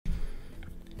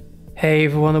Hey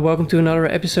everyone, and welcome to another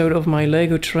episode of my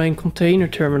Lego train container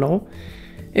terminal.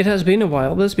 It has been a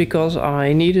while, that's because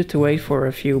I needed to wait for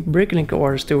a few bricklink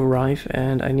orders to arrive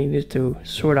and I needed to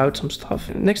sort out some stuff.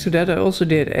 Next to that I also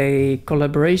did a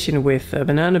collaboration with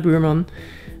Bananenbuurman.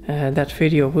 That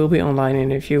video will be online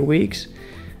in a few weeks.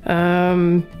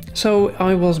 So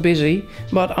I was busy,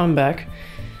 but I'm back.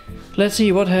 Let's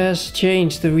see what has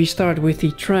changed. We start with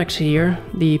the tracks here.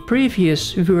 The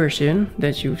previous version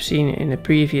that you've seen in the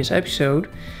previous episode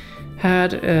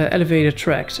had elevated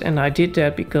tracks, and I did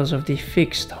that because of the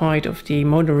fixed height of the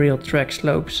monorail track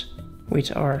slopes,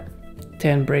 which are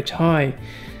 10 bricks high.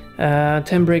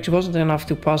 10 bricks wasn't enough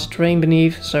to pass a train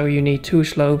beneath, so you need 2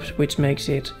 slopes, which makes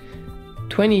it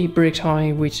 20 bricks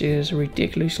high, which is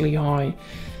ridiculously high.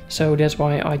 So that's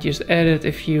why I just added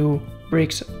a few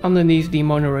bricks underneath the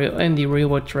monorail and the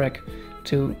railroad track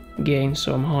to gain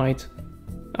some height,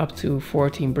 up to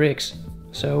 14 bricks.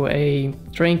 So a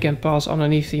train can pass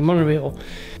underneath the monorail.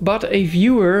 But a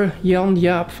viewer,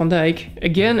 Jan-Jaap van Dijk,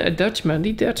 again a Dutchman.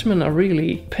 The Dutchmen are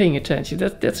really paying attention.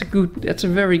 That's a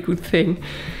very good thing.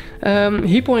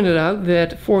 He pointed out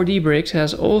that 4D bricks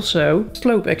has also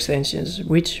slope extensions,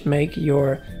 which make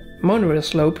your monorail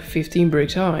slope 15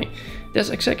 bricks high. That's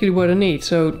exactly what I need,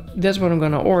 so that's what I'm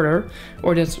gonna order,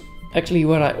 or that's actually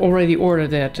what I already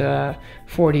ordered at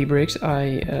 4D bricks.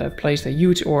 I placed a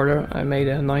huge order. I made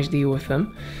a nice deal with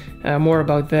them. More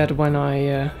about that when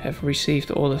I have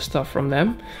received all the stuff from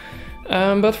them.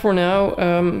 But for now,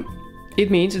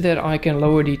 it means that I can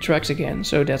lower the tracks again,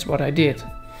 so that's what I did.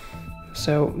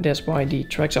 So that's why the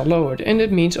tracks are lowered, and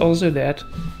it means also that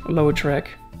a lower track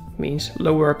means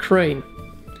lower crane.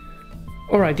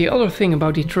 Alright, the other thing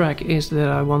about the track is that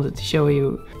I wanted to show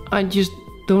you. I just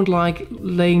don't like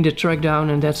laying the track down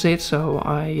and that's it, so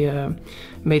I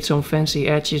made some fancy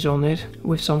edges on it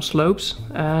with some slopes.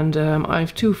 And I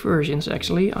have 2 versions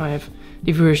actually. I have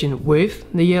the version with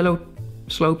the yellow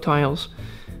slope tiles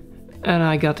and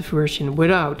I got the version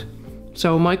without.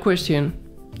 So my question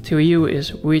to you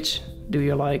is, which do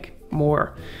you like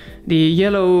more? The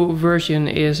yellow version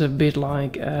is a bit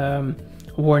like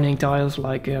warning tiles,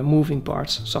 like moving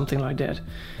parts, something like that.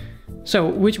 So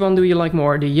which one do you like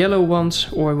more, the yellow ones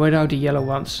or without the yellow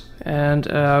ones? And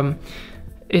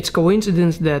it's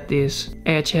coincidence that this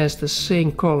edge has the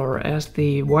same color as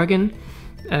the wagon.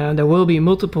 There will be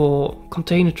multiple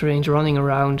container trains running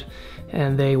around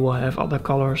and they will have other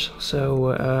colors,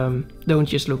 so don't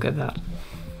just look at that.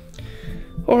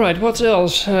 Alright, what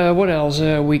else?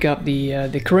 We got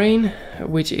the crane,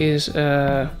 which is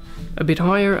a bit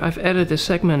higher. I've added a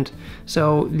segment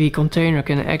so the container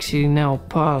can actually now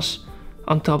pass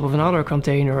on top of another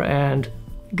container and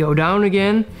go down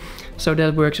again. So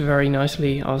that works very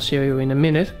nicely. I'll show you in a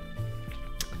minute.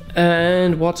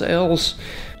 And what else?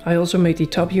 I also made the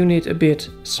top unit a bit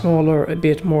smaller, a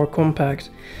bit more compact.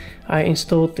 I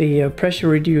installed the pressure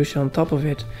reducer on top of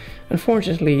it.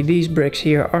 Unfortunately, these bricks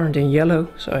here aren't in yellow,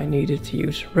 so I needed to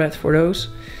use red for those.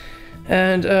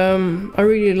 And I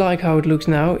really like how it looks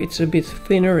now. It's a bit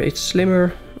thinner, it's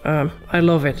slimmer. I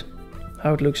love it,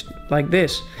 how it looks like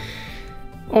this.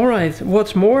 Alright,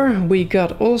 what's more, we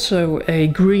got also a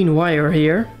green wire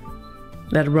here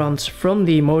that runs from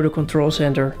the motor control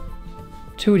center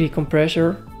to the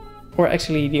compressor, or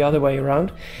actually the other way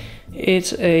around.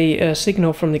 It's a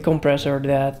signal from the compressor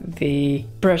that the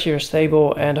pressure is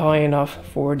stable and high enough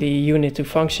for the unit to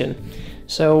function.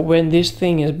 So when this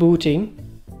thing is booting,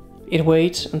 it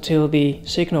waits until the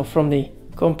signal from the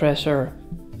compressor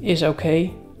is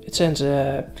okay. It sends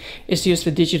it's just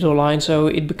a digital line, so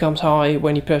it becomes high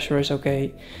when the pressure is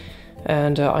okay.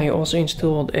 And I also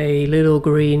installed a little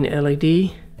green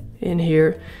LED in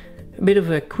here. A bit of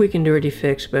a quick and dirty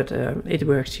fix, but it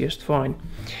works just fine.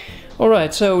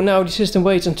 Alright, so now the system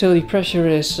waits until the pressure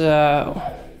is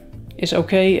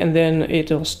okay, and then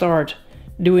it'll start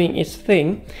doing its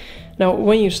thing. Now,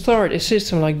 when you start a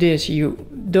system like this, you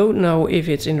don't know if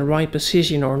it's in the right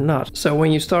position or not. So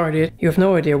when you start it, you have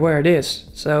no idea where it is.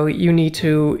 So you need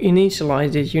to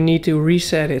initialize it, you need to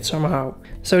reset it somehow.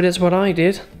 So that's what I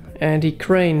did. And the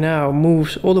crane now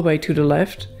moves all the way to the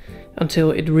left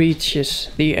until it reaches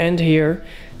the end here.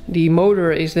 The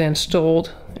motor is then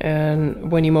stalled,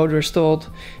 and when the motor is stalled,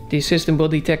 the system will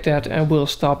detect that and will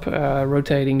stop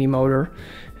rotating the motor.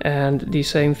 And the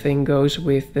same thing goes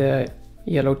with the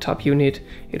yellow top unit.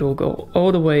 It will go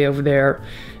all the way over there,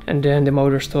 and then the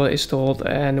motor is stalled,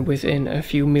 and within a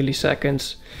few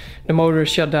milliseconds the motor is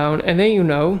shut down, and then you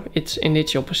know it's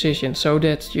initial position. So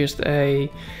that's just a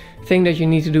thing that you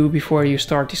need to do before you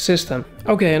start the system.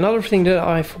 Okay, another thing that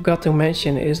I forgot to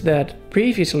mention is that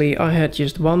previously I had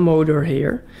just one motor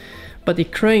here, but the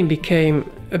crane became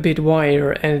a bit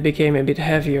wider and it became a bit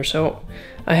heavier, so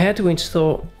I had to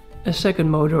install a second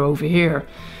motor over here.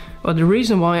 But the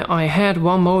reason why I had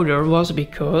one motor was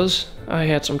because I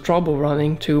had some trouble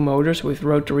running two motors with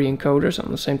rotary encoders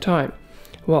on the same time.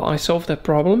 Well, I solved that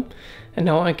problem and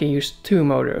now I can use two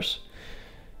motors.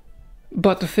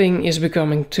 But the thing is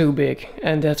becoming too big,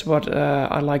 and that's what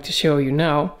I'd like to show you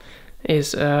now.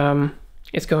 Is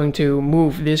it's going to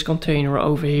move this container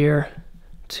over here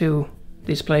to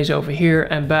this place over here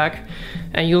and back,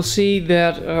 and you'll see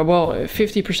that well,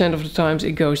 50% of the times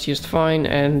it goes just fine,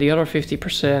 and the other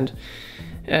 50%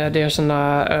 there's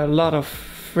a lot of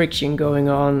friction going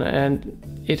on,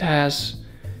 and it has,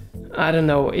 I don't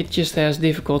know, it just has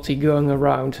difficulty going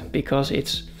around because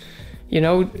it's, you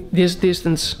know, this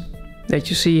distance that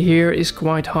you see here is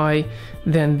quite high,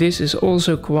 then this is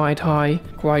also quite high,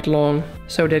 quite long,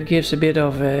 so that gives a bit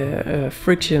of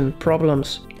friction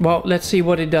problems. Well, let's see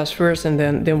what it does first, and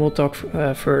then we'll talk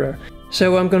further.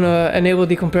 So I'm gonna enable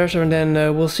the compressor, and then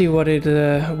we'll see what it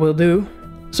will do.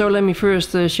 So let me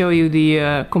first show you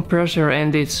the compressor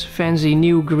and its fancy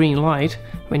new green light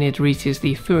when it reaches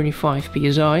the 35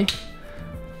 psi.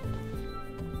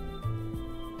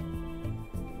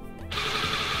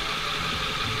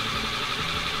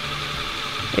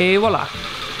 Et voila!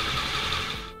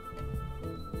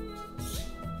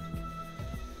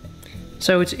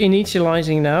 So it's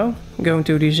initializing now, going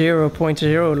to the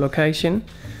 0.0 location,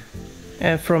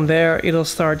 and from there it'll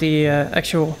start the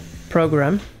actual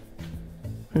program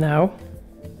now.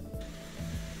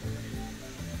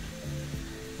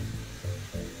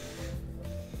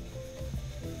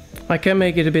 I can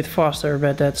make it a bit faster,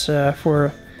 but that's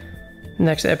for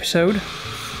next episode.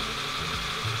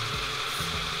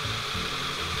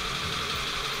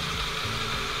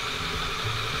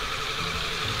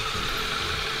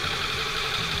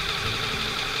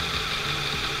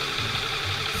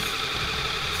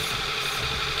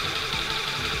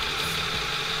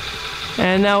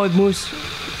 And now it moves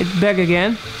it back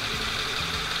again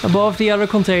above the other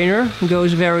container. It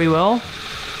goes very well.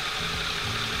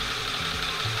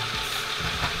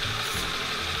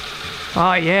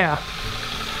 Ah, yeah.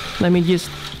 Let me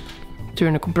just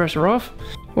turn the compressor off.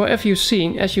 Well, as you've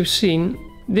seen,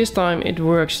 this time it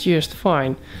works just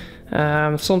fine.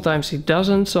 Sometimes it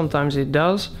doesn't, sometimes it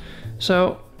does.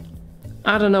 So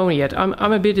I don't know yet.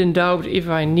 I'm a bit in doubt if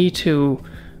I need to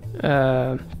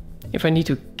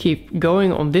keep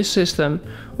going on this system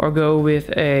or go with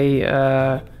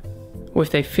a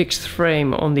fixed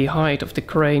frame on the height of the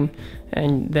crane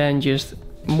and then just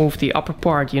move the upper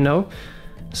part, you know.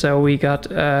 So we got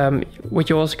what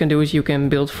you also can do is you can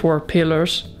build 4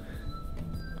 pillars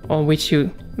on which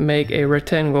you make a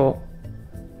rectangle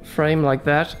frame like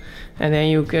that, and then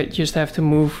you just have to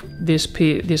move this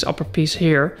upper piece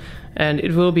here, and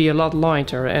it will be a lot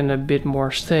lighter and a bit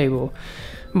more stable.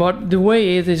 But the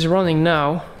way it is running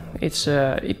now,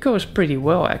 it goes pretty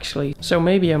well actually. So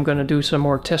maybe I'm gonna do some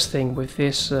more testing with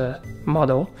this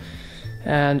model,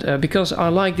 and because I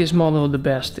like this model the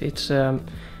best. It's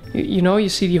you know, you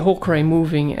see the whole crane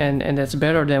moving, and that's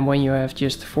better than when you have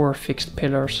just 4 fixed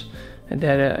pillars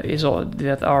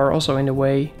that are also in the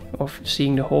way of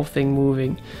seeing the whole thing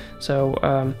moving. So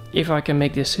if I can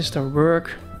make this system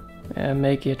work and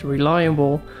make it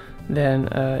reliable, then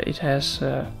it has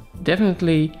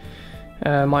definitely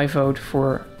my vote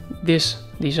for this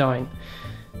design.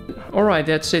 Alright,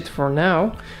 that's it for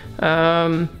now.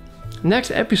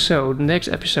 Next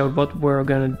episode, what we're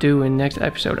gonna do in next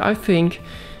episode, I think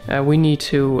we need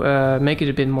to make it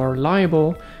a bit more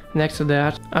reliable. Next to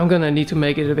that, I'm gonna need to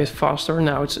make it a bit faster.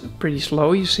 Now it's pretty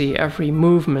slow. You see, every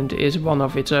movement is one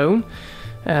of its own.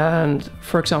 And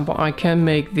for example, I can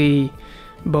make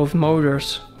both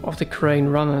motors of the crane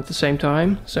run at the same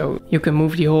time. So you can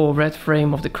move the whole red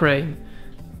frame of the crane,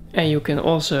 and you can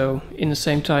also in the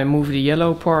same time move the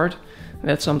yellow part.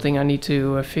 That's something I need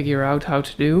to figure out how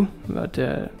to do, but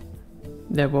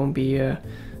that won't be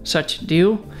such a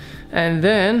deal. And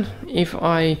then if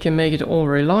I can make it all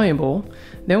reliable,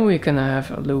 then we can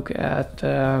have a look at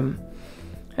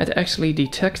actually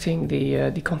detecting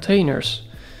the containers.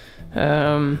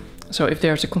 So if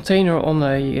there's a container on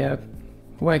a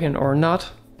wagon or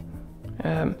not,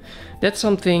 that's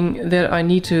something that I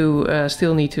need to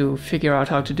still need to figure out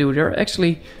how to do. There are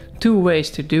actually 2 ways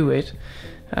to do it.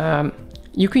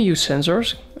 You can use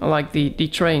sensors, like the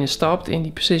train is stopped in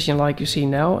the position like you see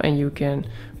now, and you can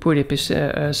put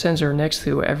a sensor next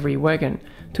to every wagon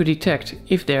to detect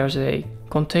if there's a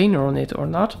container on it or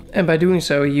not. And by doing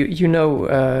so, you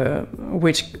know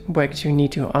which wagons you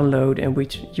need to unload and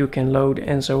which you can load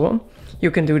and so on.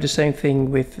 You can do the same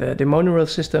thing with the monorail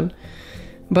system.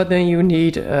 but then you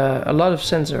need a lot of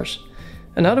sensors.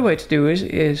 Another way to do it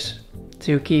is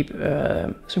to keep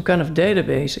some kind of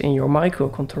database in your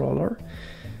microcontroller,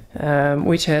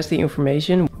 which has the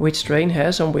information which train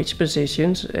has on which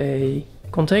positions a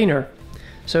container.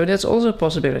 So that's also a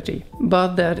possibility,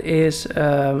 but that is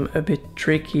a bit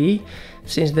tricky,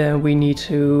 since then we need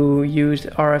to use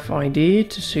RFID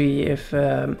to see if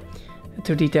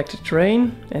to detect the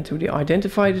train and to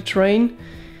identify the train.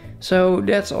 So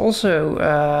that's also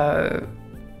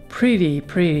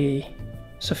pretty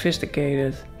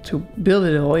sophisticated to build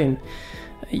it all in.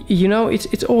 You know,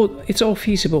 it's all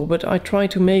feasible, but I try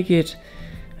to make it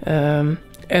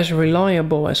as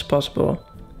reliable as possible.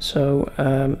 So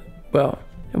well,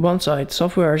 on one side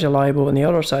software is reliable, and the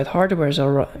other side hardware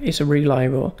is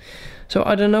reliable. So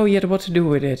I don't know yet what to do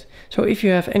with it. So if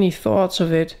you have any thoughts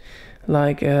of it,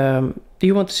 like do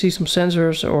you want to see some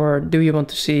sensors, or do you want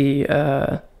to see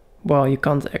well, you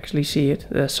can't actually see it,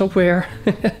 the software.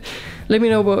 Let me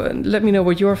know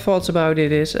what your thoughts about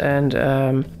it is, and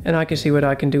I can see what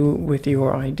I can do with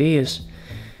your ideas.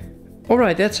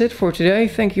 Alright, that's it for today.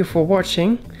 Thank you for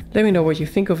watching. Let me know what you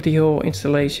think of the whole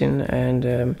installation,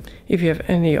 and if you have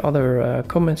any other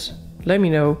comments, let me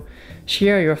know.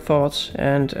 Share your thoughts,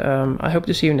 and I hope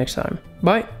to see you next time.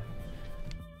 Bye!